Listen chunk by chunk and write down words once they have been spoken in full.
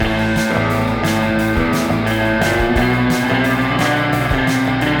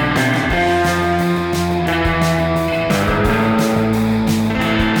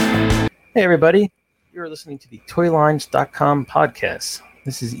Hey, everybody. You're listening to the ToyLines.com podcast.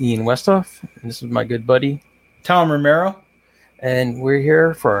 This is Ian Westhoff, and this is my good buddy, Tom Romero. And we're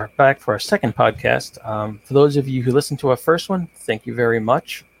here back for our second podcast. For those of you who listened to our first one, thank you very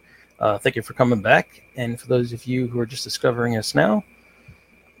much. Thank you for coming back. And for those of you who are just discovering us now,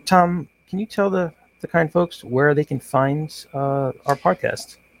 Tom, can you tell the kind folks where they can find our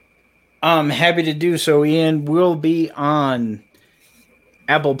podcast? I'm happy to do so, Ian. We'll be on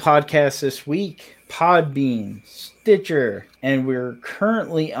Apple Podcasts this week, Podbean, Stitcher, and we're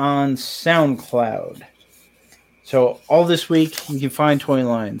currently on SoundCloud. So all this week, you can find Toy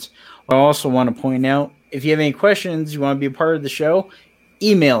Lines. I also want to point out, if you have any questions, you want to be a part of the show,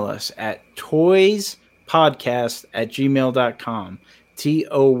 email us at toyspodcast@gmail.com.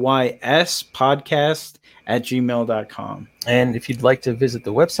 TOYS podcast@gmail.com. And if you'd like to visit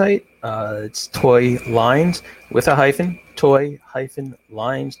the website, it's Toy Lines with a hyphen,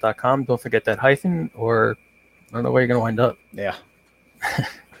 toy-lines.com. Don't forget that hyphen, or I don't know where you're going to wind up. Yeah.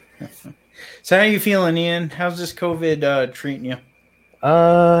 So how are you feeling, Ian? How's this COVID treating you?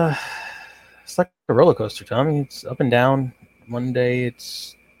 It's like a roller coaster, Tommy. It's up and down. One day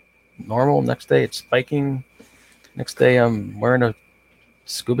it's normal. Next day it's spiking. Next day I'm wearing a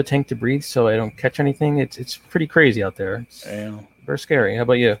scuba tank to breathe so I don't catch anything. It's pretty crazy out there. It's very scary. How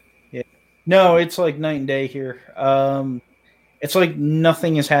about you? Yeah. No, it's like night and day here. It's like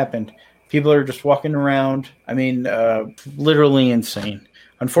nothing has happened. People are just walking around. I mean, literally insane.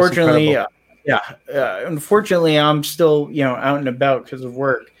 Unfortunately, unfortunately, I'm still, out and about because of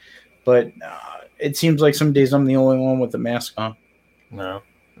work. But it seems like some days I'm the only one with a mask on. No,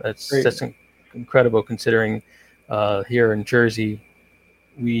 that's incredible considering here in Jersey,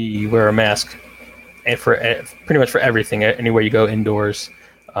 we wear a mask and for pretty much for everything. Anywhere you go indoors,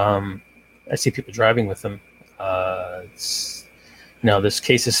 I see people driving with them. This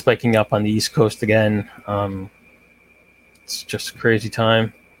case is spiking up on the East Coast again. It's just a crazy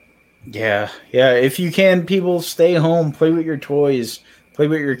time. Yeah. If you can, people stay home, play with your toys, play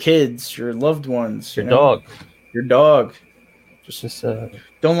with your kids, your loved ones, your dog. Just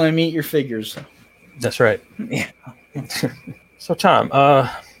don't let them eat your figures. That's right. Yeah. So, Tom,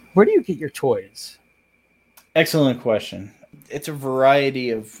 where do you get your toys? Excellent question. It's a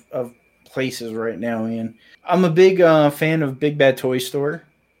variety of places right now, Ian. I'm a big fan of Big Bad Toy Store.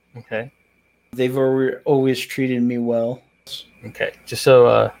 Okay. They've always treated me well. Okay. Just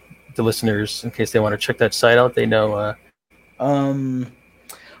so the listeners, in case they want to check that site out, they know. I'm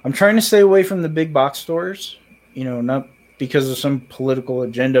trying to stay away from the big box stores, not because of some political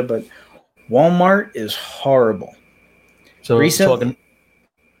agenda, but Walmart is horrible. So we're talking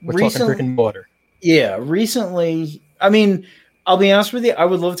brick and mortar. Yeah, recently, I mean, I'll be honest with you, I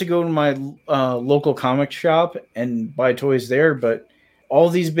would love to go to my local comic shop and buy toys there, but all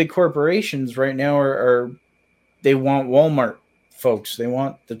these big corporations right now they want Walmart folks. They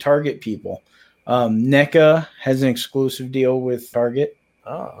want the Target people. NECA has an exclusive deal with Target.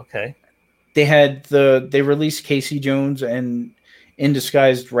 Oh, okay. They released Casey Jones and In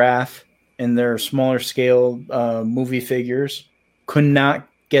Disguised Wrath in their smaller scale movie figures. Could not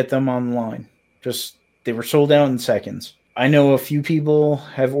get them online. They were sold out in seconds. I know a few people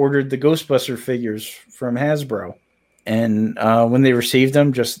have ordered the Ghostbuster figures from Hasbro. And when they received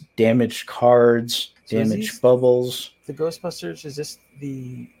them, just damaged cards, damaged bubbles. The Ghostbusters, is this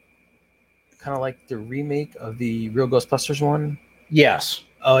the kind of like the remake of the real Ghostbusters one? Yes.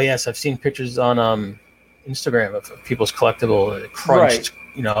 Oh, yes. I've seen pictures on Instagram of people's collectible crunched,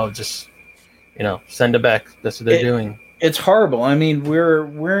 right. Send it back. That's what they're doing. It's horrible. I mean,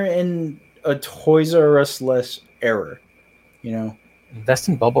 we're in a Toys R Us-less era, Invest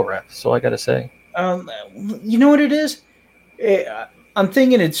in bubble wrap. That's all I got to say. You know what it is? I'm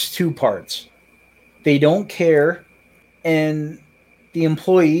thinking it's two parts. They don't care, and the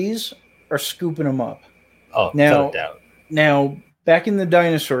employees are scooping them up. Oh, without a doubt. Now, back in the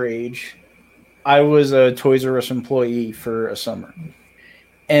dinosaur age, I was a Toys R Us employee for a summer.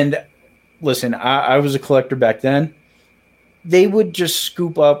 And listen, I was a collector back then. They would just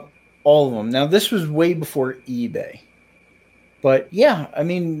scoop up all of them. Now, this was way before eBay. But yeah, I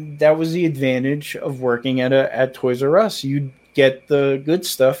mean, that was the advantage of working at Toys R Us. You'd get the good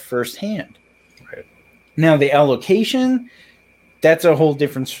stuff firsthand. Right. Now, the allocation, that's a whole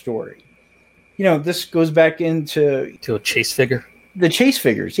different story. This goes back into a chase figure. The chase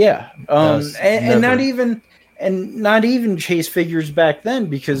figures, yeah. And not even chase figures back then,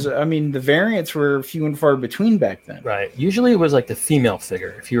 because I mean the variants were few and far between back then. Right. Usually it was like the female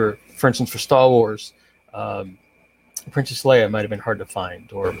figure. If you were, for instance, for Star Wars, Princess Leia might have been hard to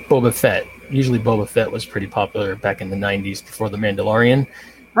find, or Boba Fett. Usually Boba Fett was pretty popular back in the 90s before The Mandalorian.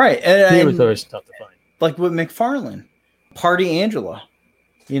 Right. He was always tough to find. Like with McFarlane, Party Angela,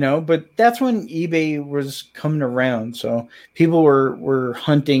 but that's when eBay was coming around. So people were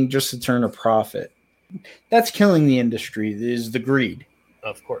hunting just to turn a profit. That's killing the industry, is the greed.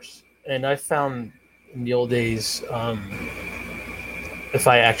 Of course. And I found in the old days, if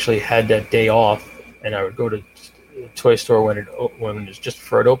I actually had that day off and I would go to a toy store when it was just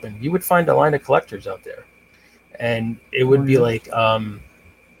before it opened, you would find a line of collectors out there. And it would be like,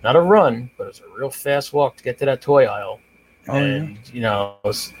 not a run, but it's a real fast walk to get to that toy aisle.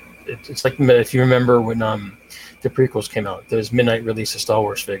 It's like if you remember when the prequels came out, those midnight release of Star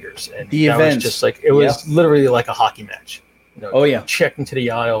Wars figures, and the that events. Was just like it was literally like a hockey match. Check into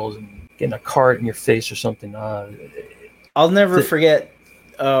the aisles and getting a cart in your face or something. I'll never forget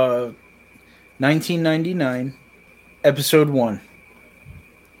 1999, episode 1.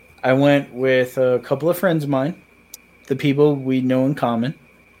 I went with a couple of friends of mine, the people we know in common.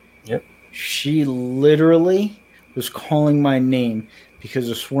 Yep. She literally was calling my name because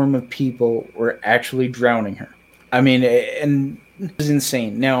a swarm of people were actually drowning her. I mean, and it was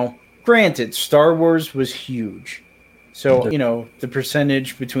insane. Now, granted, Star Wars was huge. So, the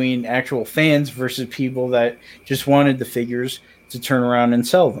percentage between actual fans versus people that just wanted the figures to turn around and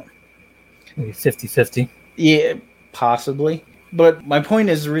sell them. Maybe 50-50. Yeah, possibly. But my point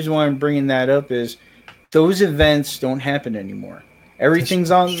is, the reason why I'm bringing that up is those events don't happen anymore.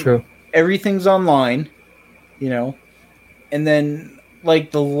 Everything's online, and then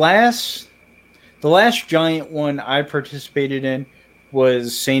like the last giant one I participated in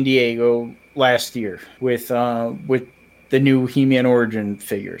was San Diego last year with the new He-Man Origin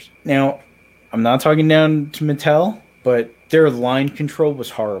figures. Now, I'm not talking down to Mattel, but their line control was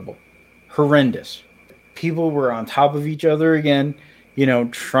horrendous. People were on top of each other again,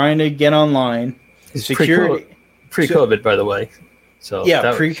 trying to get online. Security pre-COVID, by the way. So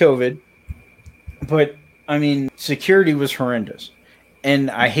yeah, pre-COVID. But I mean, security was horrendous.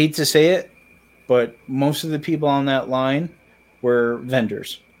 And I hate to say it, but most of the people on that line were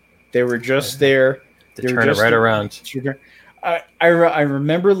vendors. They were just there to turn it right around. I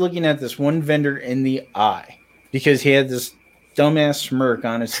remember looking at this one vendor in the eye because he had this dumbass smirk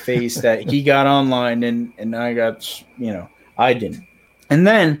on his face that he got online and I got, I didn't. And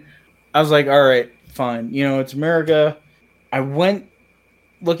then I was like, all right, fine. It's America. I went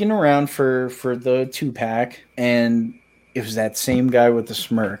looking around for the 2-pack, and it was that same guy with the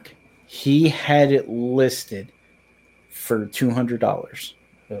smirk. He had it listed for $200.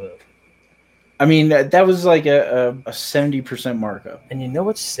 I mean, that was like a 70% markup. And you know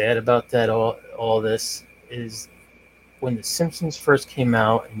what's sad about that? All this is when The Simpsons first came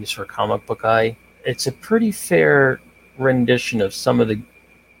out, and you saw a comic book guy. It's a pretty fair rendition of some of the,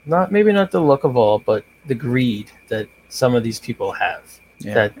 maybe not the look of all, but the greed that some of these people have.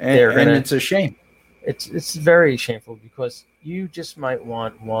 Yeah, and it's a shame. It's very shameful because you just might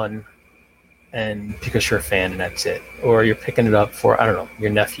want one, and because you're a fan and that's it, or you're picking it up for, I don't know, your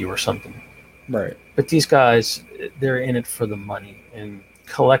nephew or something. Right. But these guys, they're in it for the money, and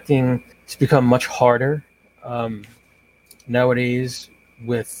collecting has become much harder nowadays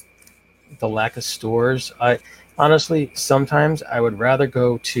with the lack of stores. I honestly, sometimes I would rather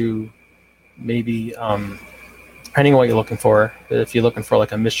go to maybe depending on what you're looking for. If you're looking for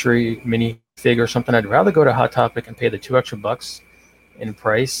like a mystery mini fig or something, I'd rather go to Hot Topic and pay the $2 extra in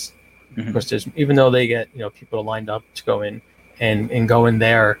price. Because there's, even though they get people lined up to go in and go in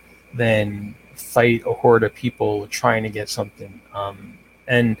there, than fight a horde of people trying to get something.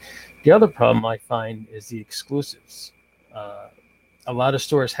 And the other problem I find is the exclusives. A lot of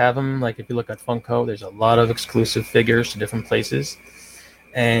stores have them. Like if you look at Funko, there's a lot of exclusive figures to different places,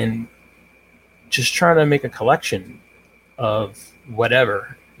 and just trying to make a collection of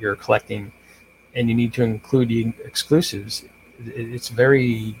whatever you're collecting, and you need to include the exclusives. It's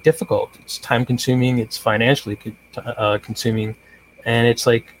very difficult. It's time consuming. It's financially consuming, and it's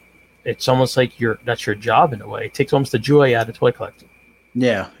almost like that's your job in a way. It takes almost the joy out of toy collecting.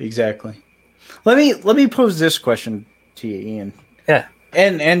 Yeah, exactly. Let me pose this question to you, Ian. Yeah,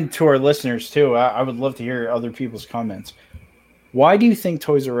 and to our listeners too. I would love to hear other people's comments. Why do you think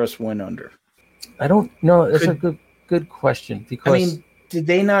Toys R Us went under? I don't know. That's a good question, because I mean, did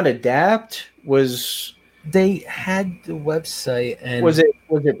they not adapt? They had the website, and was it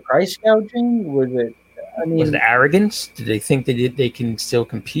price gouging? Was it arrogance? Did they think they can still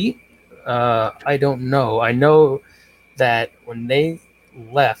compete? I don't know. I know that when they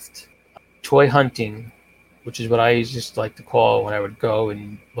left toy hunting, which is what I just like to call when I would go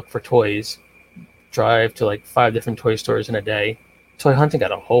and look for toys, drive to like 5 different toy stores in a day, toy hunting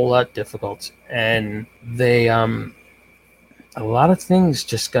got a whole lot difficult, and they a lot of things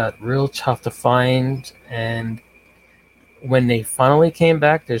just got real tough to find. And when they finally came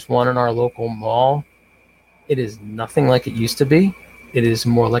back, there's one in our local mall. It is nothing like it used to be. It is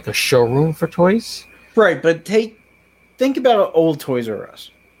more like a showroom for toys. Right, but think about old Toys R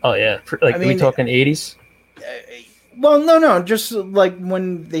Us. Oh yeah, like, are we talking 80s? Well, no, just like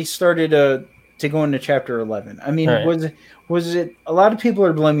when they started to go into Chapter 11. I mean, right. was it? A lot of people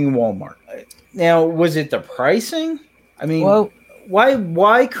are blaming Walmart. Now, was it the pricing? I mean, well,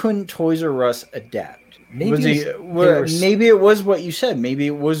 why couldn't Toys R Us adapt? Maybe it was what you said. Maybe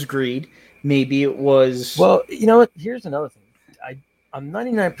it was greed. Maybe it was. Well, you know what? Here's another thing. I'm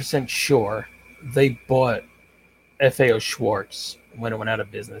 99% sure they bought FAO Schwarz when it went out of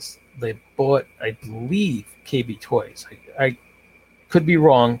business. They bought, I believe, KB Toys. I could be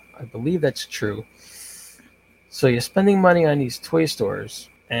wrong. I believe that's true. So you're spending money on these toy stores,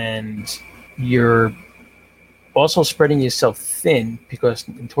 and you're also spreading yourself thin, because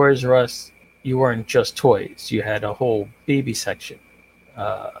in Toys R Us, you weren't just toys. You had a whole baby section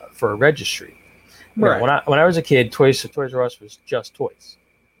for a registry. Right. You know, when I was a kid, Toys R Us was just toys.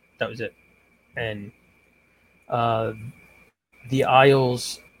 That was it. And the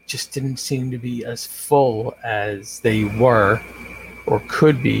aisles just didn't seem to be as full as they were or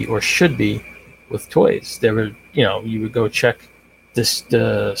could be or should be with toys. There were, you would go check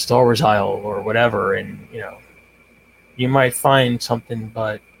the Star Wars aisle or whatever, and, you might find something,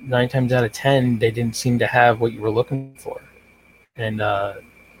 but 9 times out of 10, they didn't seem to have what you were looking for. And,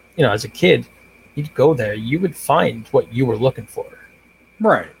 as a kid, you'd go there, you would find what you were looking for.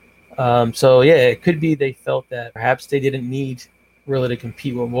 Right. So, yeah, it could be they felt that perhaps they didn't need really to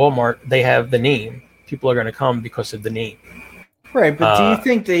compete with Walmart. They have the name. People are going to come because of the name. Right, but do you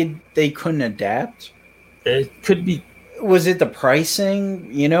think they couldn't adapt? It could be. Was it the pricing?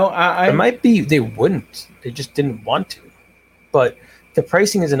 It might be they wouldn't. They just didn't want to. But the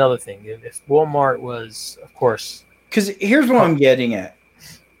pricing is another thing. If Walmart was, of course. Because here's what I'm getting at.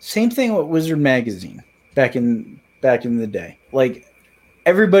 Same thing with Wizard Magazine back in the day. Like,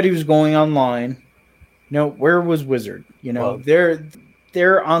 everybody was going online. Where was Wizard? Well,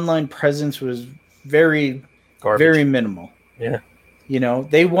 their online presence was very garbage. Very minimal. Yeah.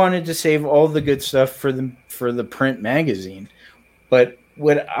 They wanted to save all the good stuff for the print magazine. But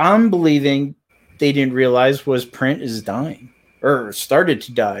what I'm believing they didn't realize was print is dying, or started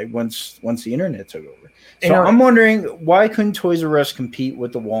to die once the internet took over. So I'm wondering, why couldn't Toys R Us compete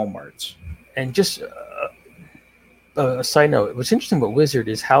with the Walmarts? And just a side note, what's interesting about Wizard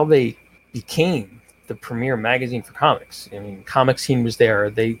is how they became the premier magazine for comics. I mean, Comic Scene was there.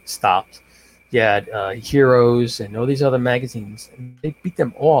 They stopped. You had Heroes and all these other magazines. And they beat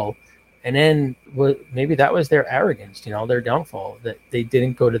them all. And then maybe that was their arrogance, their downfall, that they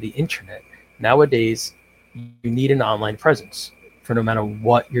didn't go to the internet. Nowadays, you need an online presence for no matter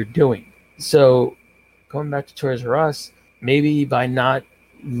what you're doing. So going back to Toys R Us, maybe by not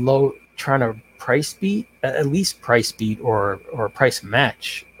trying to price beat, at least price beat or price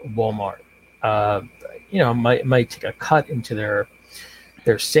match Walmart, might take a cut into their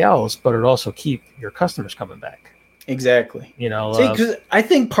sales, but it also keep your customers coming back. Exactly. Because I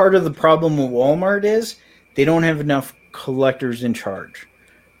think part of the problem with Walmart is they don't have enough collectors in charge.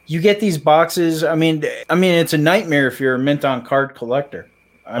 You get these boxes. I mean, it's a nightmare if you're a mint on card collector.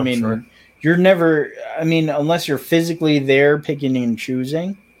 Sure. You're never. Unless you're physically there, picking and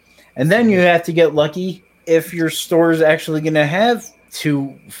choosing, and then you have to get lucky if your store is actually going to have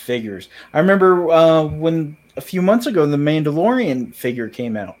 2 figures. I remember when a few months ago the Mandalorian figure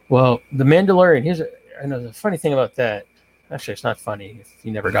came out. Well, the Mandalorian. I know the funny thing about that. Actually, it's not funny if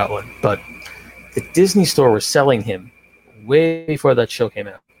you never got one, but the Disney store was selling him way before that show came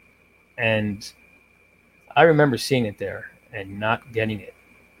out. And I remember seeing it there and not getting it.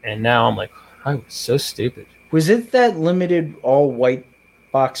 And now I'm like, I was so stupid. Was it that limited all white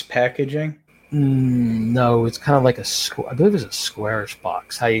box packaging? No, it's kind of like I believe it was a squarish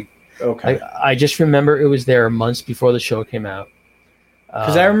box. I just remember it was there months before the show came out.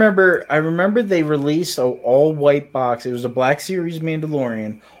 Because I remember they released an all white box. It was a Black Series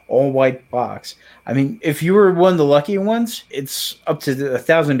Mandalorian, all white box. I mean, if you were one of the lucky ones, it's up to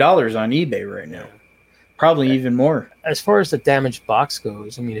 $1,000 on eBay right now. Probably even more. As far as the damaged box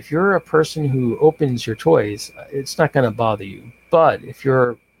goes, I mean, if you're a person who opens your toys, it's not going to bother you. But if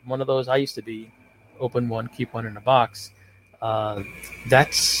you're one of those, I used to be, open one, keep one in a box,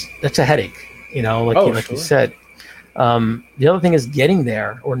 that's a headache, like you said. The other thing is getting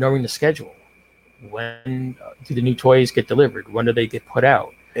there or knowing the schedule. When do the new toys get delivered? When do they get put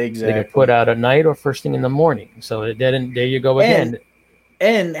out? Exactly. They get put out at night or first thing in the morning. So then there you go again.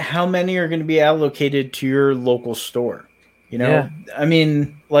 And how many are going to be allocated to your local store? You know, I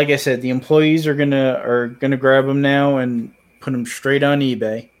mean, like I said, the employees are gonna grab them now and put them straight on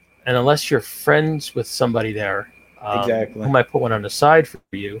eBay. And unless you're friends with somebody there, Exactly. who might put one on the side for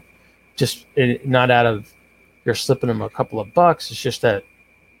you, just not out of you're slipping them a couple of bucks. It's just that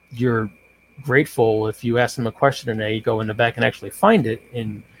you're grateful if you ask them a question and they go in the back and actually find it,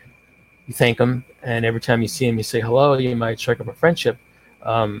 and you thank them. And every time you see them, you say hello. You might strike up a friendship.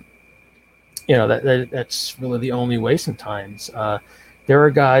 You know, that's really the only way sometimes. There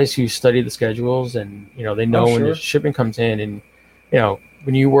are guys who study the schedules, and you know they know when the shipping comes in, and you know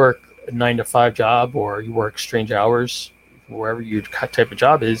when you work a 9 to 5 job or you work strange hours, wherever your type of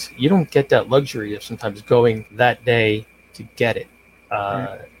job is, you don't get that luxury of sometimes going that day to get it.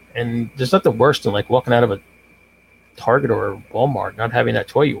 Right. And there's nothing worse than like walking out of a Target or a Walmart not having that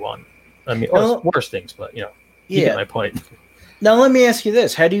toy you want. I mean, worse things, but you know, you get my point. Now let me ask you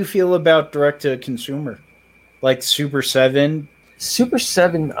this: how do you feel about direct to consumer, like Super 7? Super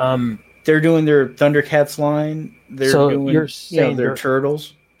 7, they're doing their Thundercats line. They're doing, you're saying their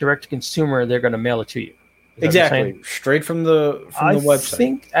Turtles. Direct to consumer, they're going to mail it to you. Exactly, straight from the website. I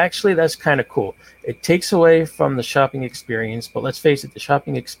think actually that's kind of cool. It takes away from the shopping experience, but let's face it, the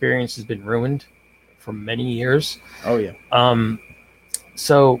shopping experience has been ruined for many years. Oh yeah.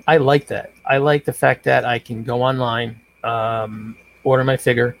 So I like that. I like the fact that I can go online, order my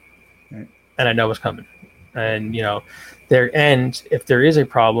figure, and I know what's coming. And you know, if there is a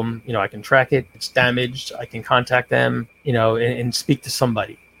problem, you know, I can track it. It's damaged. I can contact them, you know, and speak to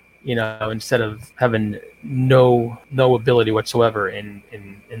somebody, you know, instead of having no ability whatsoever in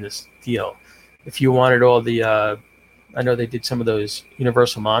this deal. If you wanted all the, I know they did some of those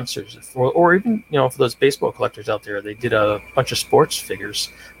Universal Monsters, or even, you know, for those baseball collectors out there, they did a bunch of sports figures,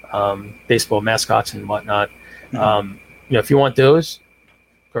 baseball mascots and whatnot. Mm-hmm. You know, if you want those,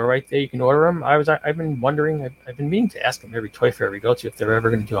 go right there. You can order them. I've been wondering. I've been meaning to ask them every toy fair we go to if they're ever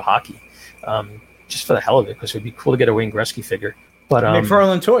going to do a hockey, just for the hell of it, because it would be cool to get a Wayne Gretzky figure. But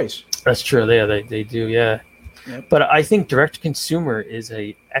McFarlane Toys. That's true. They do. Yeah. Yep. But I think direct to consumer is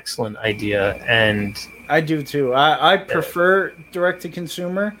a excellent idea, and I do too. I prefer direct to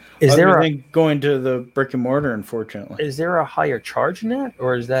consumer. Is there going to the brick and mortar? Unfortunately, is there a higher charge in that,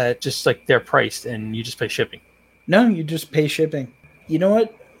 or is that just like they're priced and you just pay shipping? No, you just pay shipping. You know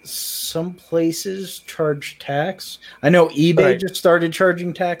what? Some places charge tax. I know eBay just started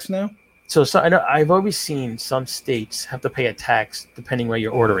charging tax now. So I know I've always seen some states have to pay a tax depending where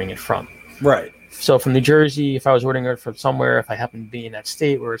you're ordering it from. Right. So from New Jersey, if I was ordering it from somewhere, if I happen to be in that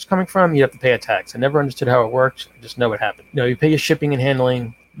state where it's coming from, you have to pay a tax. I never understood how it worked. I just know it happened. You know, you pay your shipping and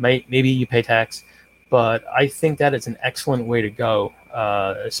handling. Maybe you pay tax. But I think that is an excellent way to go,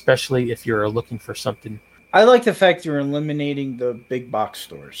 especially if you're looking for something. I like the fact you're eliminating the big box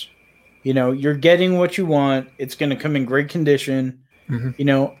stores. You know, you're getting what you want. It's going to come in great condition. Mm-hmm. You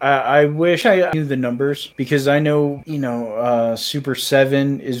know, I wish I knew the numbers, because I know, you know, Super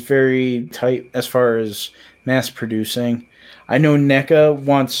 7 is very tight as far as mass producing. I know NECA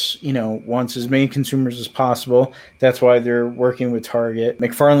wants as many consumers as possible. That's why they're working with Target.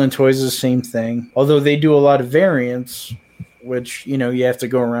 McFarlane Toys is the same thing. Although they do a lot of variants, which, you know, you have to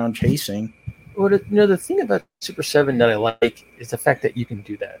go around chasing. Well, the thing about Super 7 that I like is the fact that you can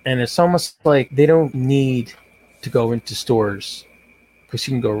do that. And it's almost like they don't need to go into stores, because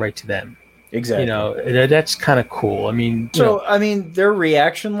you can go right to them. Exactly. You know, that's kind of cool. I mean, I mean, their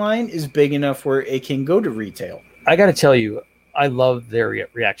reaction line is big enough where it can go to retail. I got to tell you, I love their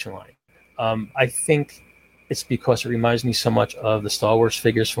reaction line. I think it's because it reminds me so much of the Star Wars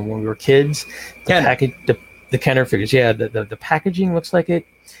figures from when we were kids. The Kenner figures. Yeah, the packaging looks like it.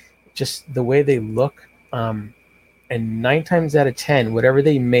 Just the way they look, and 9 times out of 10, whatever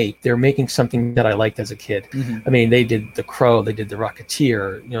they make, they're making something that I liked as a kid. Mm-hmm. I mean, they did the Crow, they did the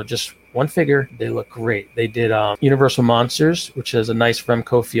Rocketeer, you know, just one figure. They look great. They did Universal Monsters, which has a nice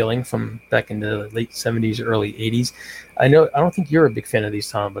Remco feeling from back in the late 70s, early 80s. I don't think you're a big fan of these,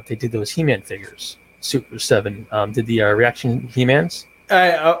 Tom, but they did those He-Man figures. Super 7 did the reaction He-Mans.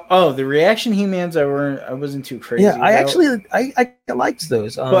 The reaction He-Mans I wasn't too crazy. Yeah, I liked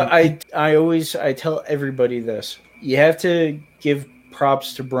those. But I tell everybody this: you have to give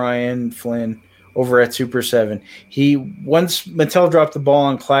props to Brian Flynn over at Super 7. Once Mattel dropped the ball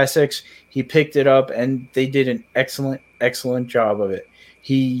on classics, he picked it up, and they did an excellent job of it.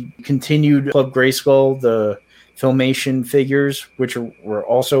 He continued Club Grayskull, the Filmation figures, which were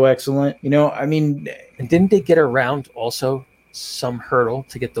also excellent. You know, I mean, and didn't they get around also some hurdle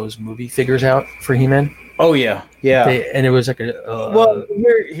to get those movie figures out for He-Man? Oh yeah. And it was like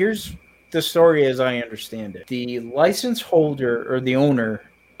here's the story as I understand it. The license holder or the owner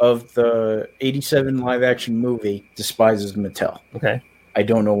of the 87 live action movie despises Mattel. Okay. I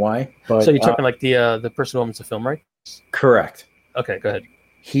don't know why. But, so you're talking like the person who owns the film, right? Correct. Okay, go ahead.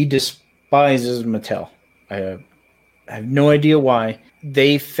 He despises Mattel. I have no idea why.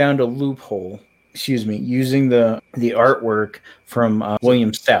 They found a loophole, using the artwork from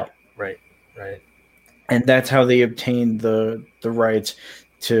William Stout. Right. And that's how they obtained the rights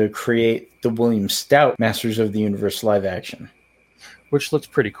to create the William Stout Masters of the Universe live action. Which looks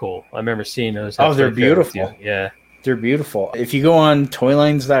pretty cool. I remember seeing those. Oh, they're beautiful. Yeah. They're beautiful. If you go on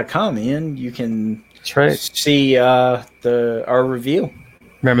toylines.com, Ian, you can see our review.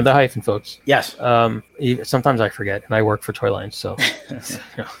 Remember the hyphen, folks. Yes. Sometimes I forget, and I work for Toy Lines, so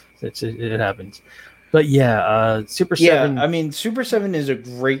it happens. But yeah, Super 7. Yeah, I mean, Super 7 is a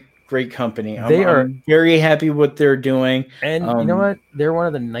great company. I'm very happy what they're doing. And you know what? They're one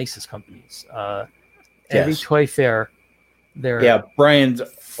of the nicest companies. Every toy fair, Brian's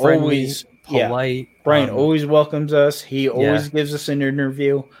friendly, always polite. Brian always welcomes us. He always gives us an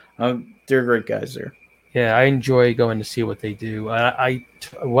interview. They're great guys there. Yeah, I enjoy going to see what they do.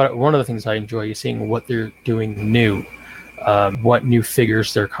 One of the things I enjoy is seeing what they're doing new, what new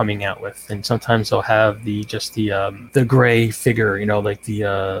figures they're coming out with, and sometimes they'll have the gray figure, like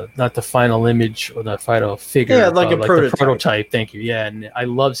the not the final image or the final figure, like a prototype. The prototype. Thank you. Yeah, and I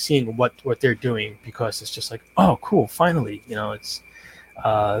love seeing what they're doing because it's just like, oh, cool, finally, it's.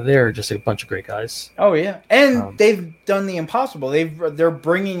 They're just a bunch of great guys. Oh yeah, and they've done the impossible. They're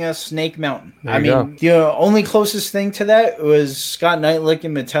bringing us Snake Mountain. The only closest thing to that was Scott Knightlick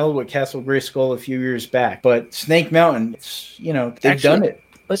and Mattel with Castle Grayskull a few years back. But Snake Mountain, they've done it.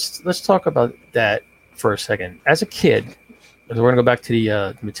 Let's talk about that for a second. As a kid, we're gonna go back to the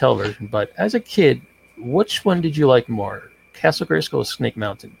Mattel version. But as a kid, which one did you like more, Castle Grayskull or Snake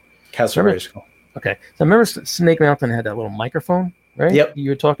Mountain? Castle Grayskull. Okay, so I remember Snake Mountain had that little microphone. Right? Yep.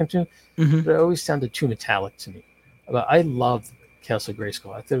 You were talking to? Mm-hmm. But it always sounded too metallic to me. But I loved Castle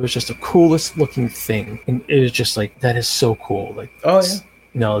Grayskull. I thought it was just the coolest looking thing. And it was just like, that is so cool. Like,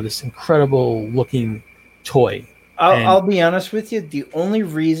 this incredible looking toy. I'll be honest with you. The only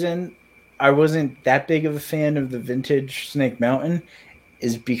reason I wasn't that big of a fan of the vintage Snake Mountain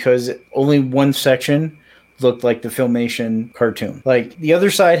is because only one section looked like the Filmation cartoon. Like the other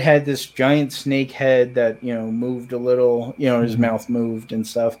side had this giant snake head that moved a little, his mouth moved and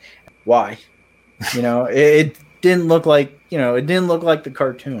stuff. Why? It didn't look like the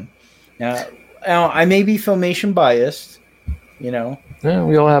cartoon. Now I may be Filmation biased, Yeah,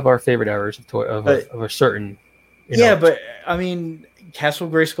 we all have our favorite hours of a certain. But I mean, Castle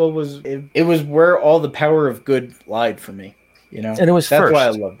Grayskull was where all the power of good lied for me. And it was that's first. why I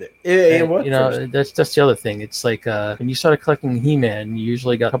loved it. It was first. That's the other thing. It's like when you started collecting He-Man, you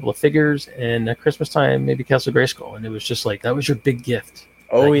usually got a couple of figures, and at Christmas time, maybe Castle Grayskull, and it was just like that was your big gift.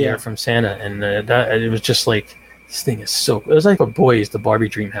 Year from Santa, and it was just like this thing is so. It was like a boys, the Barbie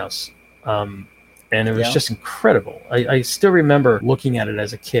Dream House, and it was just incredible. I still remember looking at it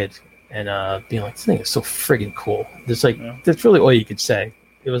as a kid and being like, this thing is so friggin' cool. That's really all you could say.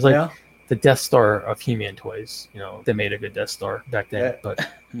 It was like. The Death Star of He-Man toys, they made a good Death Star back then, but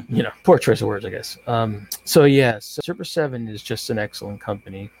poor choice of words, I guess. So Super 7 is just an excellent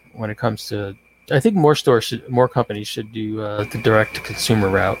company when it comes to. I think more companies should do the direct to consumer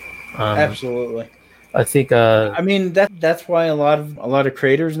route. Absolutely. I think. That's why a lot of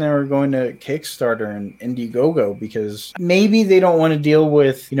creators now are going to Kickstarter and Indiegogo because maybe they don't want to deal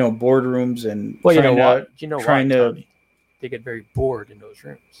with boardrooms and. Well, why? They get very bored in those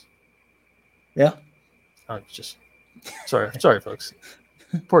rooms. Yeah. It's just sorry, folks.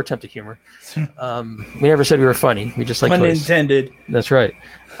 Poor attempt at humor. We never said we were funny. We just like unintended. That's right.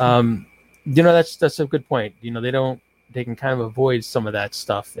 That's a good point. They can kind of avoid some of that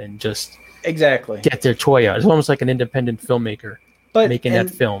stuff and just get their toy out. It's almost like an independent filmmaker making that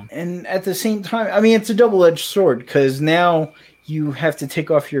film. And at the same time, it's a double-edged sword because now you have to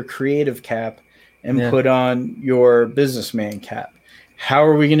take off your creative cap and put on your businessman cap. How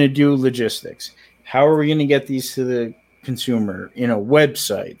are we going to do logistics? How are we going to get these to the consumer?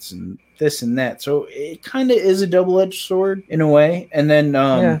 Websites and this and that. So it kind of is a double-edged sword in a way. And then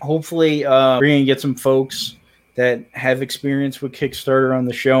hopefully we're going to get some folks that have experience with Kickstarter on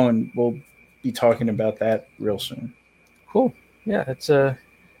the show, and we'll be talking about that real soon. Cool. Yeah, it's a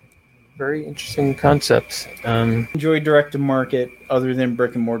very interesting concept. Enjoy direct-to-market other than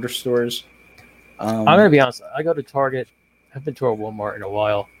brick-and-mortar stores. I'm going to be honest. I go to Target. I've been to a Walmart in a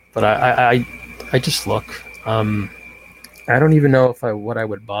while, but I just look. I don't even know what I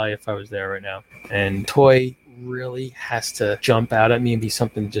would buy if I was there right now. And toy really has to jump out at me and be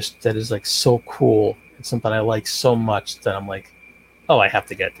something just that is like so cool and something I like so much that I'm like, oh, I have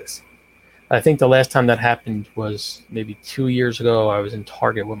to get this. I think the last time that happened was maybe 2 years ago. I was in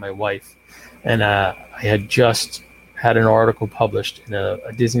Target with my wife, and I had just had an article published in a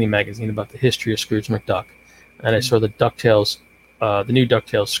Disney magazine about the history of Scrooge McDuck, and I saw the DuckTales, the new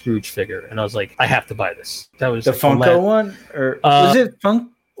DuckTales Scrooge figure, and I was like, I have to buy this. That was the like Funko one, or was it Funko?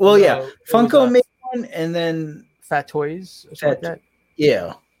 Well, no, yeah, Funko made one, and then Fat Toys or something like that.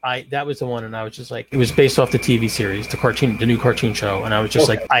 Yeah. That was the one, and I was just like, it was based off the TV series, the new cartoon show, and I was just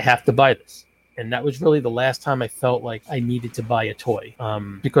like, I have to buy this. And that was really the last time I felt like I needed to buy a toy,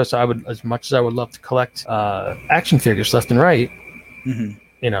 because I would, as much as I would love to collect action figures left and right,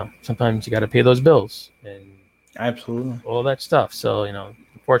 sometimes you got to pay those bills and absolutely all that stuff. So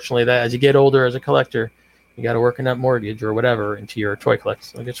unfortunately, that as you get older as a collector, you got to work in that mortgage or whatever into your toy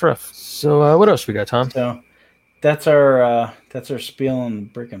collection. Like, it's rough. So what else we got, Tom? So that's our spiel on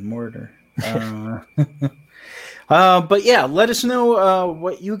brick and mortar. But yeah, let us know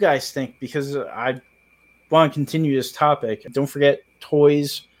what you guys think, because I want to continue this topic. Don't forget,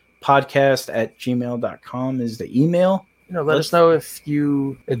 toyspodcast@gmail.com is the email. Let us know if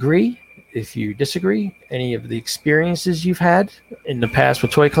you agree, if you disagree, any of the experiences you've had in the past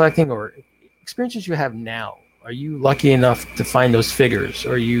with toy collecting, or experiences you have now. Are you lucky enough to find those figures?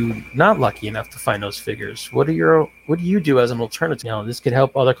 Or are you not lucky enough to find those figures? What do you do as an alternative? This could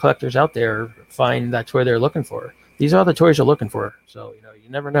help other collectors out there find that toy they're looking for. These are the toys you're looking for. So, you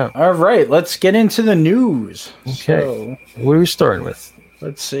never know. All right, let's get into the news. Okay. So, what are we starting with?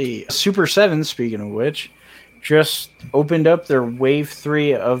 Let's see. Super 7, speaking of which, just opened up their Wave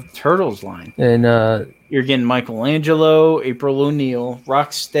 3 of Turtles line. And you're getting Michelangelo, April O'Neil,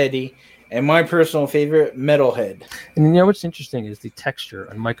 Rocksteady, and my personal favorite, Metalhead. And what's interesting is the texture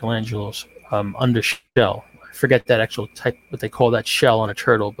on Michelangelo's undershell. I forget that actual type, what they call that shell on a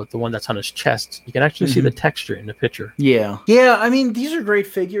turtle, but the one that's on his chest, you can actually see the texture in the picture. Yeah. I mean, these are great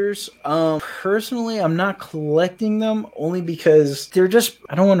figures. Personally, I'm not collecting them only because they're just,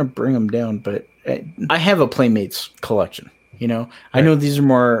 I don't want to bring them down, but I have a Playmates collection. Right. I know these are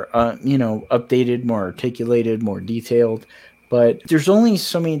more, updated, more articulated, more detailed. But there's only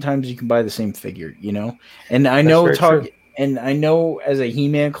so many times you can buy the same figure, And I know and I know as a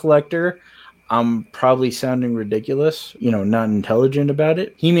He-Man collector, I'm probably sounding ridiculous, not intelligent about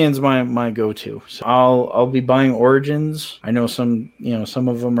it. He-Man's my go-to. So I'll be buying Origins. I know some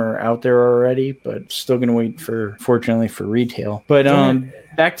of them are out there already, but still gonna wait fortunately for retail. But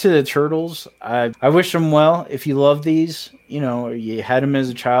back to the Turtles. I wish them well. If you love these, you had them as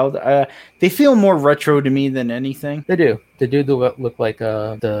a child. They feel more retro to me than anything. They do. They do look like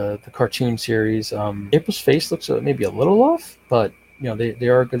the cartoon series. April's face looks maybe a little off, but they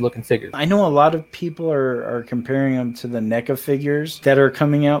are good looking figures. I know a lot of people are comparing them to the NECA figures that are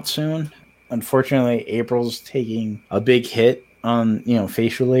coming out soon. Unfortunately, April's taking a big hit on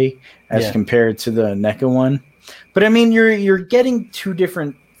facially as compared to the NECA one. But I mean, you're getting two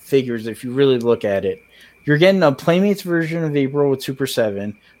different figures if you really look at it. You're getting a Playmates version of April with Super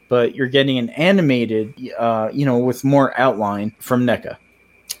 7, but you're getting an animated, with more outline from NECA.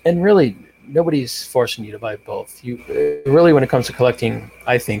 And really, nobody's forcing you to buy both. You really, when it comes to collecting,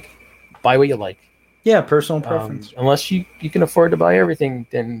 I think, buy what you like. Yeah, personal preference. Unless you can afford to buy everything,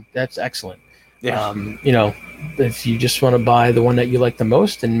 then that's excellent. Yeah. If you just want to buy the one that you like the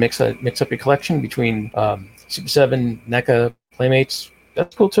most and mix up your collection between Super 7, NECA, Playmates,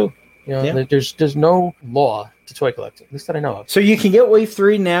 that's cool too. There's no law to toy collecting, at least that I know of. So you can get Wave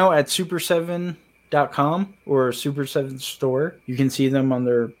 3 now at super7.com or Super 7 store. You can see them on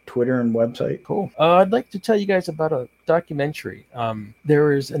their Twitter and website. Cool. I'd like to tell you guys about a documentary.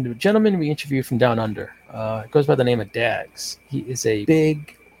 There is a gentleman we interviewed from Down Under. It goes by the name of Dags. He is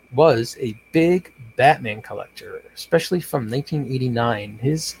was a big Batman collector, especially from 1989.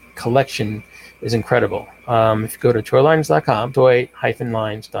 His collection is incredible. If you go to toylines.com,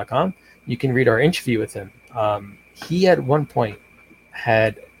 toy-lines.com, you can read our interview with him. He at one point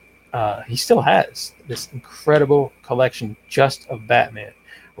he still has this incredible collection just of Batman.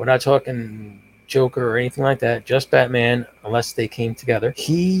 We're not talking Joker or anything like that, just Batman, unless they came together.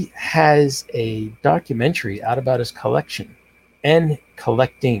 He has a documentary out about his collection and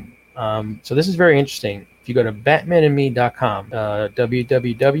collecting. So this is very interesting. If you go to batmanandme.com,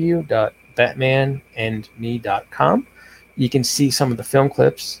 www.batmanandme.com, you can see some of the film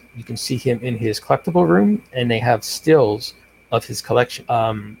clips. You can see him in his collectible room, and they have stills of his collection.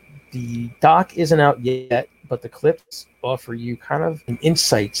 The doc isn't out yet, but the clips offer you kind of an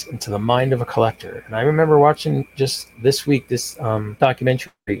insights into the mind of a collector. And I remember watching just this week this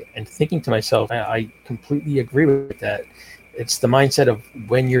documentary and thinking to myself, I completely agree with that. It's the mindset of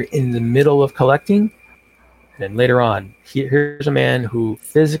when you're in the middle of collecting, Then later on, here's a man who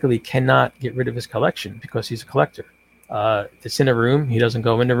physically cannot get rid of his collection because he's a collector. It's in a room. He doesn't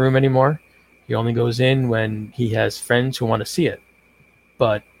go in the room anymore. He only goes in when he has friends who want to see it.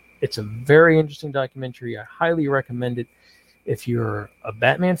 But it's a very interesting documentary. I highly recommend it if you're a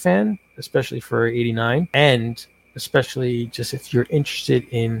Batman fan, especially for '89, and especially just if you're interested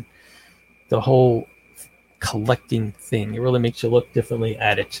in the whole collecting thing. It really makes you look differently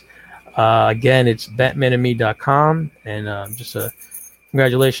at it. Again, it's batmanandme.com, and just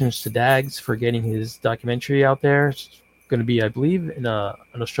congratulations to Dags for getting his documentary out there. It's going to be, I believe, in an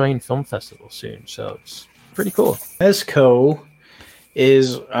Australian film festival soon, so it's pretty cool. Mezco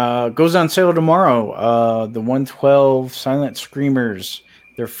goes on sale tomorrow. The 112 Silent Screamers.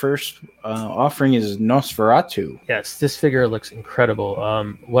 Their first offering is Nosferatu. Yes, this figure looks incredible.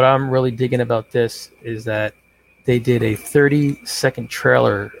 What I'm really digging about this is that they did a 30-second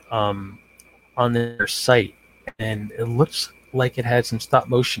trailer on their site, and it looks like it had some stop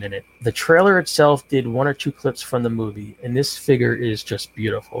motion in it. The trailer itself did 1 or 2 clips from the movie, and this figure is just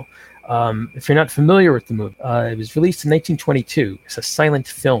beautiful. If you're not familiar with the movie, it was released in 1922. It's a silent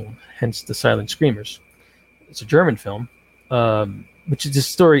film, hence the Silent Screamers. It's a German film, which is, the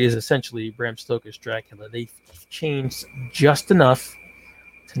story is essentially Bram Stoker's Dracula. They changed just enough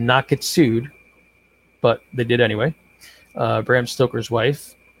to not get sued, but they did anyway. Bram Stoker's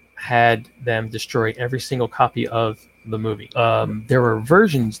wife had them destroy every single copy of the movie. There were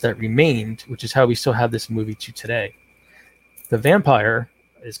versions that remained, which is how we still have this movie to today. The vampire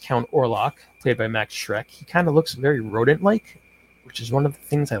is Count Orlok, played by Max Schreck. He kind of looks very rodent-like, which is one of the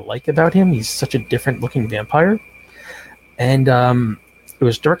things I like about him. He's such a different-looking vampire. And it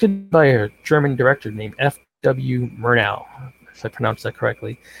was directed by a German director named F.W. Murnau, if I pronounced that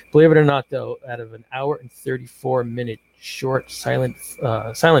correctly. Believe it or not, though, out of an hour and 34-minute short silent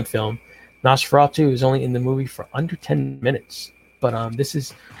film, Nosferatu is only in the movie for under 10 minutes. But this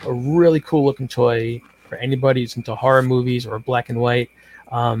is a really cool-looking toy for anybody who's into horror movies or black and white.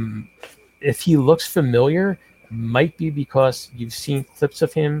 If he looks familiar, it might be because you've seen clips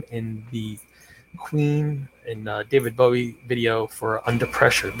of him in the Queen and David Bowie video for Under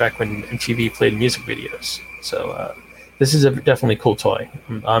Pressure back when MTV played music videos. So this is a definitely cool toy.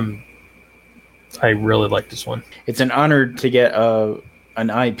 I really like this one. It's an honor to get an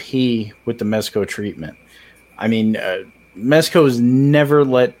IP with the Mezco treatment. I mean, Mezco has never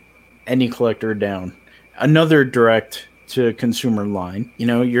let any collector down. Another direct to consumer line. You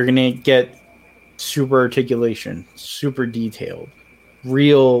know, you're going to get super articulation, super detailed,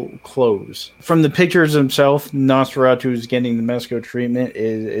 real clothes. From the pictures themselves, Nosferatu is getting the Mezco treatment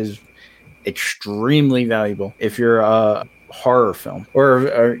is extremely valuable if you're a horror film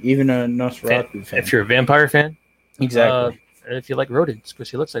or even a Nosferatu fan. If you're a vampire fan. Exactly. If you like rodents, because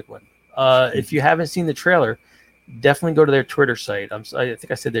he looks like one. If you haven't seen the trailer, definitely go to their Twitter site. I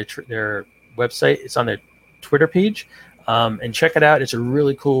think I said their website. It's on their Twitter page. And check it out. It's a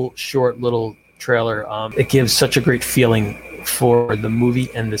really cool, short little trailer. It gives such a great feeling for the movie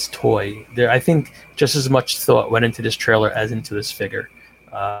and this toy. I think just as much thought went into this trailer as into this figure.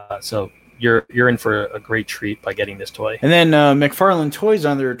 So you're in for a great treat by getting this toy. And then McFarlane Toys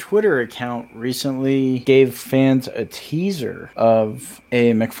on their Twitter account recently gave fans a teaser of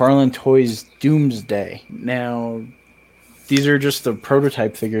a McFarlane Toys Doomsday. Now, these are just the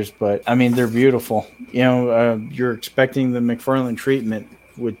prototype figures, but I mean, they're beautiful. You know, you're expecting the McFarlane treatment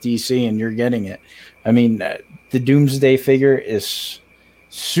with DC and you're getting it. I mean, the Doomsday figure is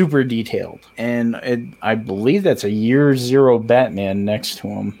super detailed, and I believe that's a Year Zero Batman next to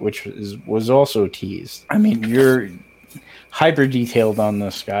him, which was also teased. I mean, you're hyper detailed on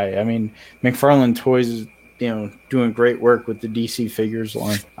this guy. I mean, McFarlane Toys is, you know, doing great work with the DC figures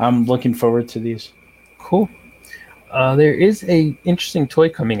line. I'm looking forward to these. Cool. There is a interesting toy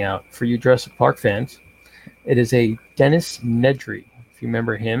coming out for you Jurassic Park fans. It is a Dennis Nedry. If you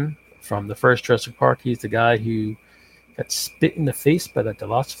remember him from the first Jurassic Park, he's the guy who got spit in the face by the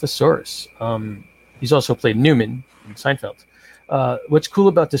Dilophosaurus. He's also played Newman in Seinfeld. What's cool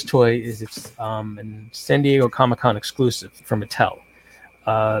about this toy is it's a San Diego Comic-Con exclusive from Mattel.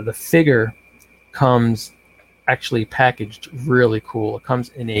 The figure comes actually packaged really cool. It comes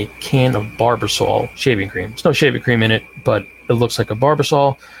in a can of Barbasol shaving cream. There's no shaving cream in it, but it looks like a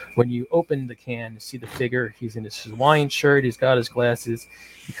Barbasol. When you open the can, you see the figure. He's in his Hawaiian shirt. He's got his glasses.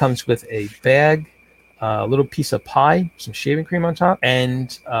 He comes with a bag, a little piece of pie, some shaving cream on top,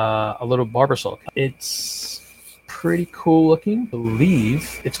 and a little Barbasol. It's pretty cool looking. I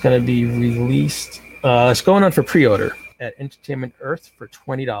believe it's going to be released. It's going on for pre-order at Entertainment Earth for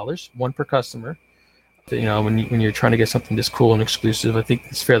 $20, one per customer. You know, when you're trying to get something this cool and exclusive, I think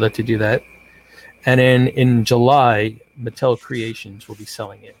it's fair that to do that. And then in July, Mattel Creations will be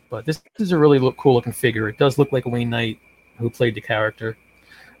selling it. But this is a really cool looking figure. It does look like Wayne Knight, who played the character.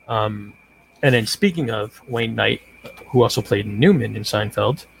 And then speaking of Wayne Knight, who also played Newman in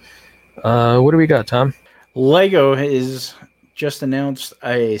Seinfeld, what do we got, Tom? Lego has just announced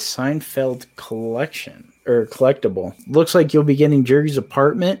a Seinfeld collection or collectible. Looks like you'll be getting Jerry's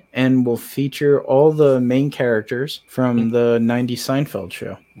apartment and will feature all the main characters from the 90s Seinfeld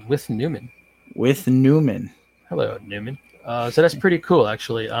show. With Newman. Hello, Newman. So that's pretty cool,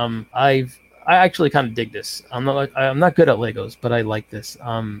 actually. I actually kind of dig this. I'm not good at Legos, but I like this.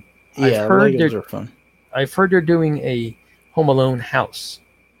 Legos are fun. I've heard they're doing a Home Alone house,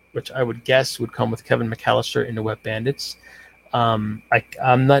 which I would guess would come with Kevin McAllister in the Wet Bandits. I'm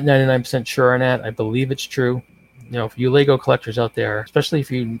not 99% sure on that. I believe it's true. You know, for you Lego collectors out there, especially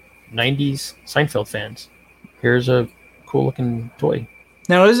if you 90s Seinfeld fans, here's a cool looking toy.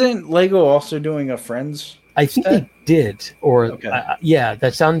 Now, isn't Lego also doing a Friends? I think they did. Or okay. Yeah,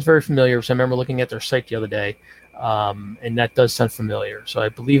 that sounds very familiar. So I remember looking at their site the other day, and that does sound familiar. So I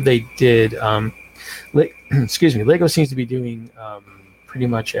believe they did. Excuse me. Lego seems to be doing pretty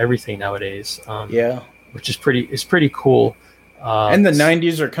much everything nowadays. Which is pretty cool. And the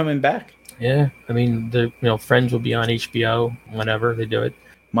 90s are coming back. Yeah, I mean, Friends will be on HBO whenever they do it.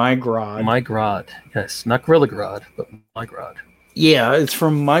 My Grod. Yes, not Gorilla Grodd, but My Grod. Yeah, it's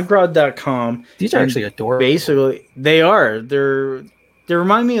from mygrod.com. These are actually adorable. Basically, they are. They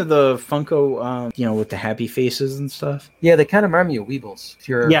remind me of the Funko, with the happy faces and stuff. Yeah, they kind of remind me of Weebles. If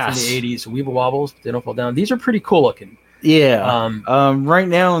you're from the 80s, Weeble Wobbles, they don't fall down. These are pretty cool looking. Yeah. Right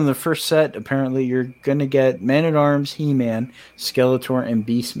now in the first set, apparently you're gonna get Man-at-Arms, He-Man, Skeletor, and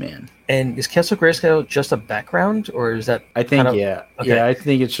Beastman. And is Castle Grayskull just a background, or is that? I think Okay. Yeah, I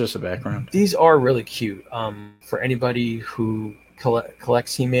think it's just a background. These are really cute. For anybody who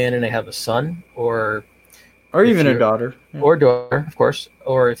collects He-Man and they have a son, or even a daughter, or daughter, of course,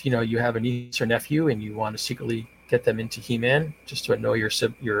 or if you have a niece or nephew and you want to secretly get them into He-Man just to annoy your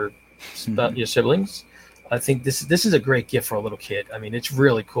siblings. I think this is a great gift for a little kid. I mean, it's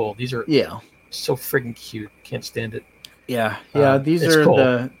really cool. These are so friggin' cute. Can't stand it. Yeah. These are cool.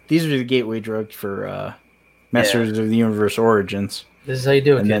 the gateway drugs for Masters of the Universe Origins. This is how you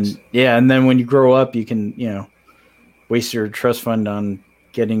do it, kids. And then when you grow up, you can waste your trust fund on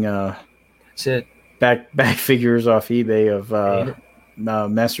getting that's it. Back figures off eBay of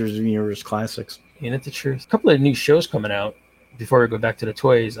Masters of the Universe classics. Ain't it the truth? A couple of new shows coming out. Before we go back to the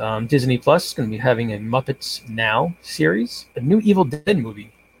toys, Disney Plus is going to be having a Muppets Now series, a new Evil Dead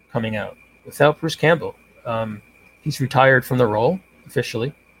movie coming out without Bruce Campbell. He's retired from the role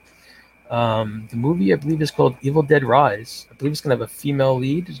officially. The movie, I believe, is called Evil Dead Rise. I believe it's going to have a female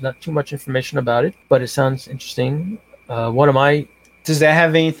lead. There's not too much information about it, but it sounds interesting. Does that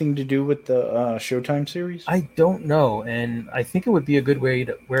have anything to do with the Showtime series? I don't know, and I think it would be a good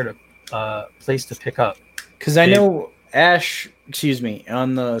place to pick up. Because I know Ash,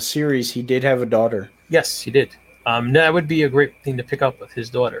 on the series, he did have a daughter. Yes, he did. That would be a great thing to pick up with his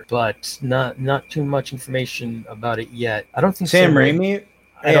daughter, but not too much information about it yet. I don't think Sam Raimi.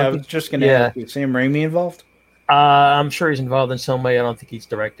 I was just going to ask you, Sam Raimi involved? I'm sure he's involved in some way. I don't think he's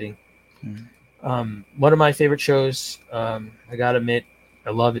directing. One of my favorite shows, I gotta admit, I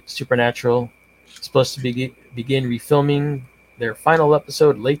love it. Supernatural. It's supposed to begin refilming their final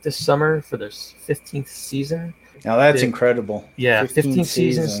episode late this summer for their 15th season. Now that's incredible. Yeah, 15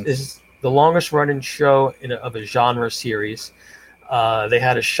 seasons is the longest running show of a genre series. They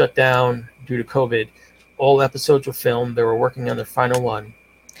had to shut down due to COVID. All episodes were filmed. They were working on their final one.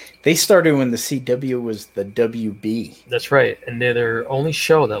 They started when the CW was the WB. That's right, and they're their only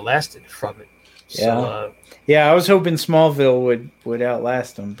show that lasted from it. So, I was hoping Smallville would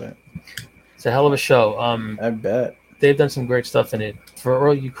outlast them, but it's a hell of a show. I bet. They've done some great stuff in it. For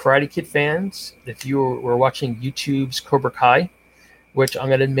all you Karate Kid fans, if you were watching YouTube's Cobra Kai, which I'm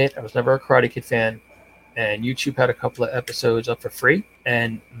going to admit, I was never a Karate Kid fan, and YouTube had a couple of episodes up for free,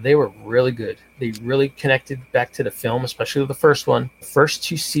 and they were really good. They really connected back to the film, especially the first one. The first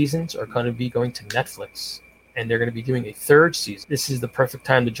 2 seasons are going to be going to Netflix, and they're going to be doing a 3rd season. This is the perfect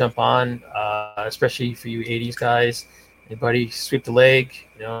time to jump on, especially for you 80s guys. Anybody sweep the leg,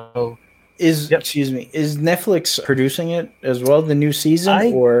 Is Netflix producing it as well, the new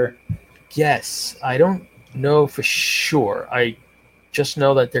season? Or yes, I don't know for sure. I just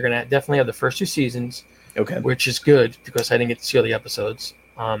know that they're gonna definitely have the first 2 seasons, which is good because I didn't get to see all the episodes,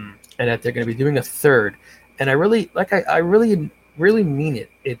 and that they're gonna be doing a 3rd. And I really mean it.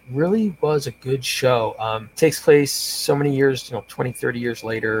 It really was a good show. Takes place so many years, 20, 30 years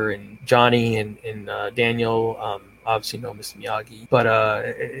later, and Johnny and Daniel, obviously know Mr. Miyagi, but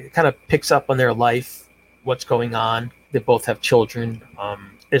it kind of picks up on their life, what's going on. They both have children. I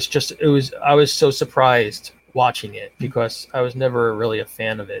was so surprised watching it because I was never really a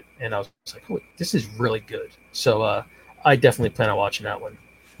fan of it, and I was like, "Oh, this is really good." So I definitely plan on watching that one.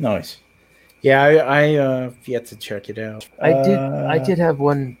 Nice. Yeah, I have yet to check it out. I did have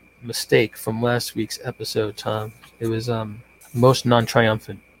one mistake from last week's episode, Tom. It was most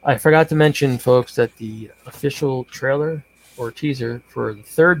non-triumphant. I forgot to mention, folks, that the official trailer or teaser for the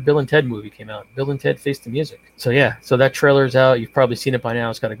third Bill and Ted movie came out. Bill and Ted Face the Music. So yeah, so that trailer is out. You've probably seen it by now.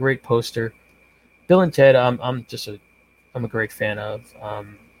 It's got a great poster. Bill and Ted, I'm a great fan of.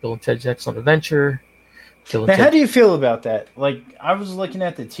 Bill and Ted's Excellent Adventure. Man, how do you feel about that? Like, I was looking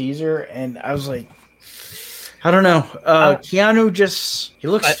at the teaser and I was like, I don't know. Keanu he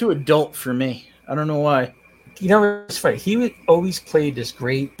looks too adult for me. I don't know why. You know, it's funny. He always played this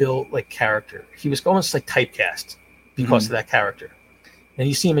great Bill character. He was almost like typecast because of that character. And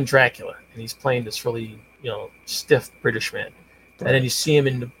you see him in Dracula, and he's playing this really, stiff British man. Right. And then you see him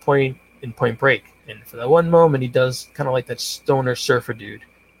in Point Break, and for that one moment, he does kind of like that stoner surfer dude,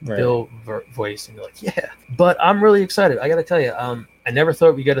 right. Bill voice, and you're like, yeah. But I'm really excited. I got to tell you, I never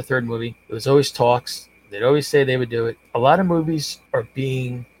thought we'd get a third movie. It was always talks. They'd always say they would do it. A lot of movies are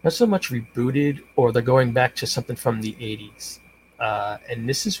being not so much rebooted, or they're going back to something from the 80s. And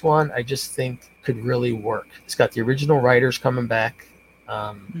this is one I just think could really work. It's got the original writers coming back.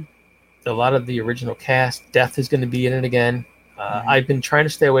 A lot of the original cast. Death is going to be in it again. I've been trying to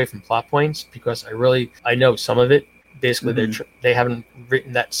stay away from plot points because I know some of it. Basically, they haven't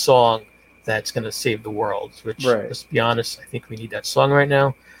written that song that's going to save the world, which, let's be honest, I think we need that song right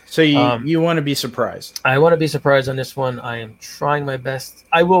now. So you want to be surprised? I want to be surprised on this one. I am trying my best.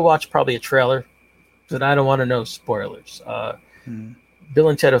 I will watch probably a trailer, but I don't want to know spoilers. Bill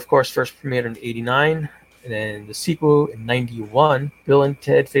and Ted, of course, first premiered in 1989, and then the sequel in 1991. Bill and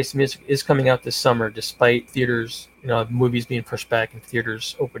Ted Face the Music is coming out this summer, despite theaters, movies being pushed back and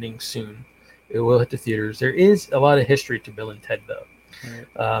theaters opening soon. It will hit the theaters. There is a lot of history to Bill and Ted, though.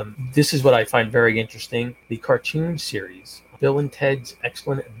 Right. This is what I find very interesting. The cartoon series, Bill and Ted's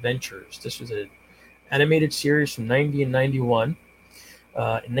Excellent Adventures. This was an animated series from 1990 and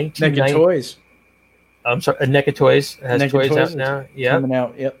 1991. In 1990, Toys. I'm sorry, NECA Toys has toys out now. Yeah, coming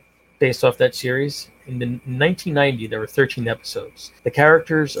out. Yep. Based off that series. In 1990, there were 13 episodes. The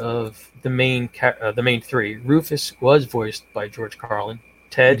characters of the main three. Rufus was voiced by George Carlin.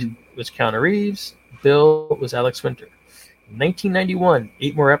 Ted was Keanu Reeves. Bill was Alex Winter. In 1991,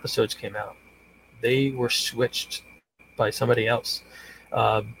 8 more episodes came out. They were switched by somebody else.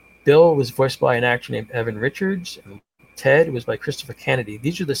 Bill was voiced by an actor named Evan Richards, and Ted was by Christopher Kennedy.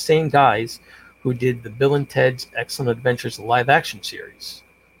 These are the same guys who did the Bill and Ted's Excellent Adventures live-action series,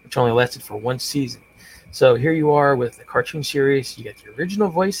 which only lasted for 1 season. So here you are with the cartoon series. You get the original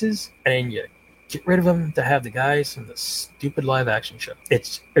voices, and you get rid of them to have the guys from the stupid live-action show.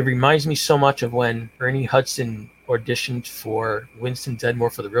 It reminds me so much of when Ernie Hudson auditioned for Winston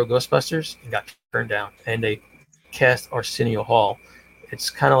Zeddemore for the Real Ghostbusters and got turned down, and they cast Arsenio Hall. It's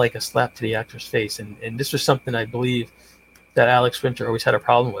kind of like a slap to the actor's face, and this was something I believe that Alex Winter always had a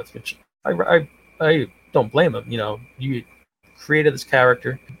problem with, which I don't blame him. You created this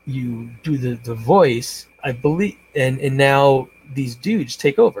character, you do the voice, I believe, and now these dudes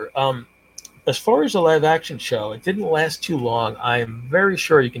take over. As far as a live action show, it didn't last too long. I'm very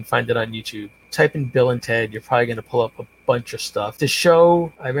sure you can find it on YouTube. Type in Bill and Ted, you're probably going to pull up a bunch of stuff. The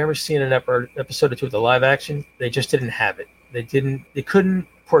show, I remember seeing an episode or two of the live action. They just didn't have it. They couldn't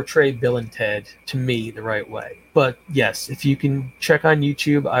portray Bill and Ted to me the right way. But yes, if you can check on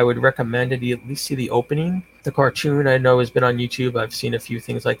YouTube, I would recommend it. You at least see the opening. The cartoon I know has been on YouTube. I've seen a few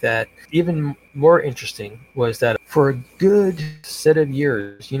things like that. Even more interesting was that for a good set of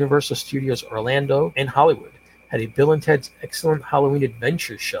years, Universal Studios Orlando and Hollywood had a Bill and Ted's Excellent Halloween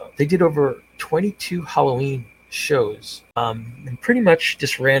Adventure show. They did over 22 Halloween shows, and pretty much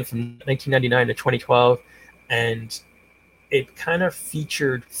just ran from 1999 to 2012, and it kind of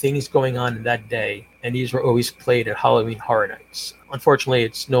featured things going on in that day, and these were always played at Halloween Horror Nights. Unfortunately,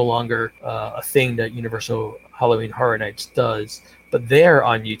 it's no longer a thing that Universal Halloween Horror Nights does, but they're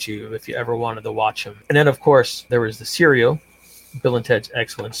on YouTube if you ever wanted to watch them. And then, of course, there was the cereal, Bill and Ted's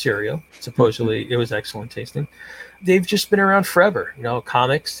Excellent Cereal. Supposedly, it was excellent tasting. They've just been around forever,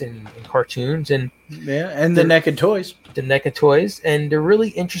 comics and cartoons. And the NECA Toys. The NECA Toys. And the really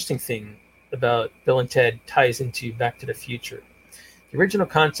interesting thing about Bill and Ted ties into Back to the Future. The original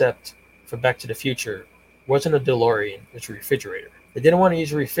concept for Back to the Future wasn't a DeLorean, it was a refrigerator. They didn't want to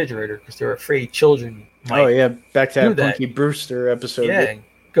use a refrigerator because they were afraid children might back to that Punky Brewster episode. Yeah, and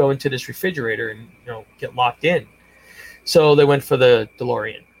go into this refrigerator and get locked in. So they went for the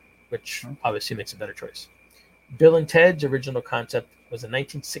DeLorean, which obviously makes a better choice. Bill and Ted's original concept was a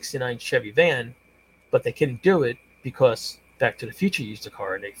 1969 Chevy van, but they couldn't do it because Back to the Future used the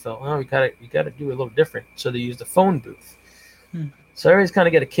car, and they felt, oh, we gotta do a little different. So they used a phone booth. So I always kind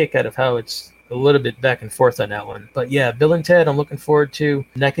of get a kick out of how it's a little bit back and forth on that one. But yeah, Bill and Ted, I'm looking forward to.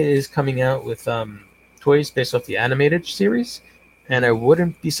 NECA is coming out with toys based off the animated series, and I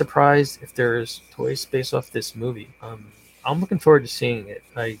wouldn't be surprised if there's toys based off this movie. I'm looking forward to seeing it.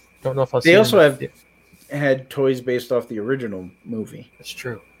 I don't know if I'll see it. They also had toys based off the original movie. That's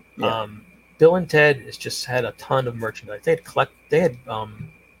true. Yeah. Bill and Ted has just had a ton of merchandise. They had collecting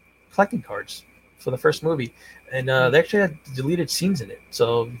cards for the first movie, and they actually had deleted scenes in it.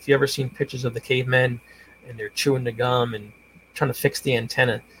 So if you ever seen pictures of the cavemen and they're chewing the gum and trying to fix the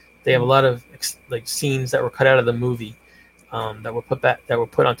antenna, they have a lot of like scenes that were cut out of the movie that were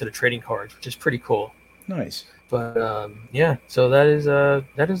put onto the trading cards, which is pretty cool. Nice. But yeah, so that is the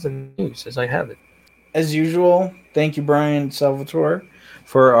news as I have it. As usual, thank you, Brian Salvatore,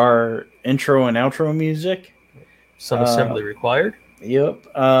 for our intro and outro music. Some assembly required. Yep.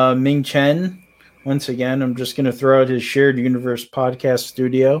 Ming Chen, once again, I'm just going to throw out his Shared Universe podcast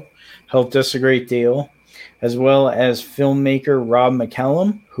studio. Helped us a great deal. As well as filmmaker Rob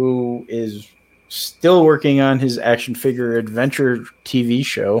McCallum, who is still working on his action figure adventure TV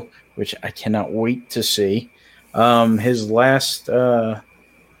show, which I cannot wait to see. His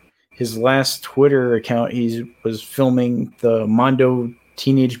last Twitter account, he was filming the Mondo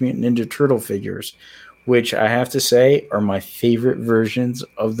Teenage Mutant Ninja Turtle figures, which I have to say are my favorite versions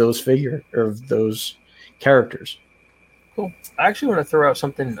of those characters. Cool. I actually want to throw out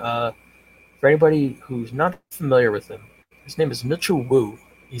something for anybody who's not familiar with him. His name is Mitchell Wu.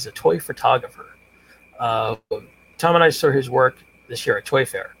 He's a toy photographer. Tom and I saw his work this year at Toy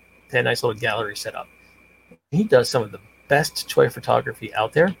Fair. They had a nice little gallery set up. He does some of the best toy photography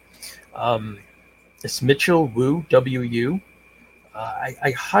out there. It's Mitchell Wu, W-U.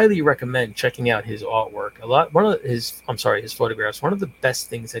 I highly recommend checking out his artwork. His photographs. One of the best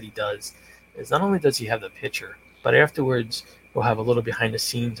things that he does is not only does he have the picture, but afterwards we'll have a little behind the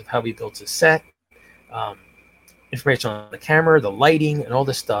scenes of how he builds his set, information on the camera, the lighting, and all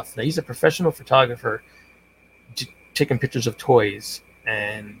this stuff. Now, he's a professional photographer taking pictures of toys,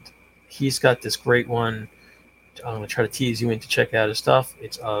 and he's got this great one. I'm going to try to tease you in to check out his stuff.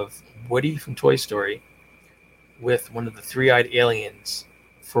 It's of Woody from Toy Story with one of the three-eyed aliens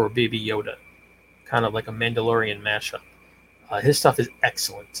for Baby Yoda, kind of like a Mandalorian mashup. His stuff is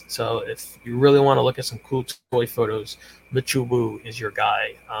excellent. So if you really want to look at some cool toy photos, Mitchell Wu is your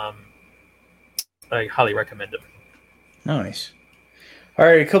guy. I highly recommend him. Nice. All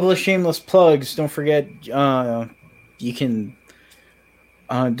right, a couple of shameless plugs. Don't forget, you can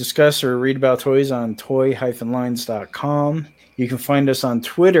discuss or read about toys on toy-lines.com. You can find us on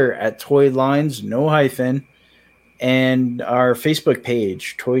Twitter at toylines, no hyphen, and our Facebook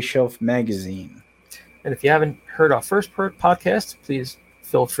page, Toy Shelf Magazine. And if you haven't heard our first podcast, please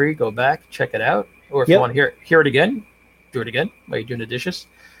feel free, go back, check it out. Or if you want to hear it again, do it again while you're doing the dishes.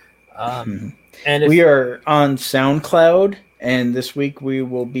 And we are on SoundCloud, and this week we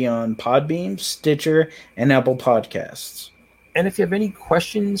will be on Podbean, Stitcher, and Apple Podcasts. And if you have any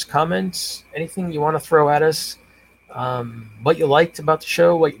questions, comments, anything you want to throw at us, what you liked about the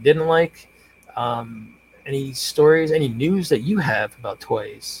show, what you didn't like, any stories, any news that you have about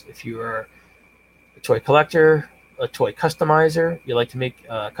toys. If you are a toy collector, a toy customizer, you like to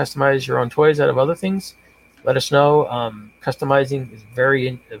customize your own toys out of other things, let us know. Customizing is a very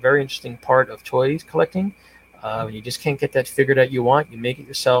interesting part of toys collecting. When you just can't get that figure that you want, you make it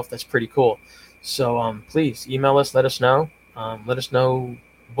yourself. That's pretty cool. So please email us, let us know. Let us know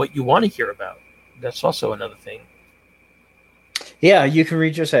what you want to hear about. That's also another thing. Yeah, you can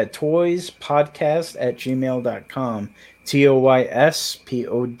reach us at toyspodcast@gmail.com.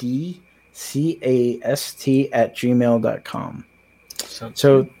 toyspodcast@gmail.com.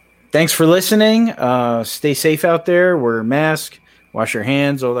 So thanks for listening. Stay safe out there. Wear a mask, wash your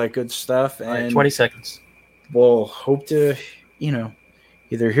hands, all that good stuff. And all right, 20 seconds. We'll hope to,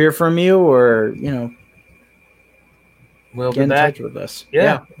 either hear from you or, we'll get be back. In touch with us.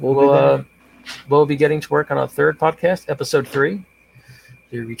 Yeah, we'll be getting to work on our third podcast, episode 3,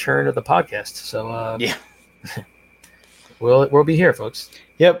 the return of the podcast. So we'll be here, folks.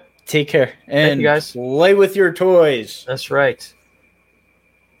 Yep. Take care. And thank you, guys. Play with your toys. That's right.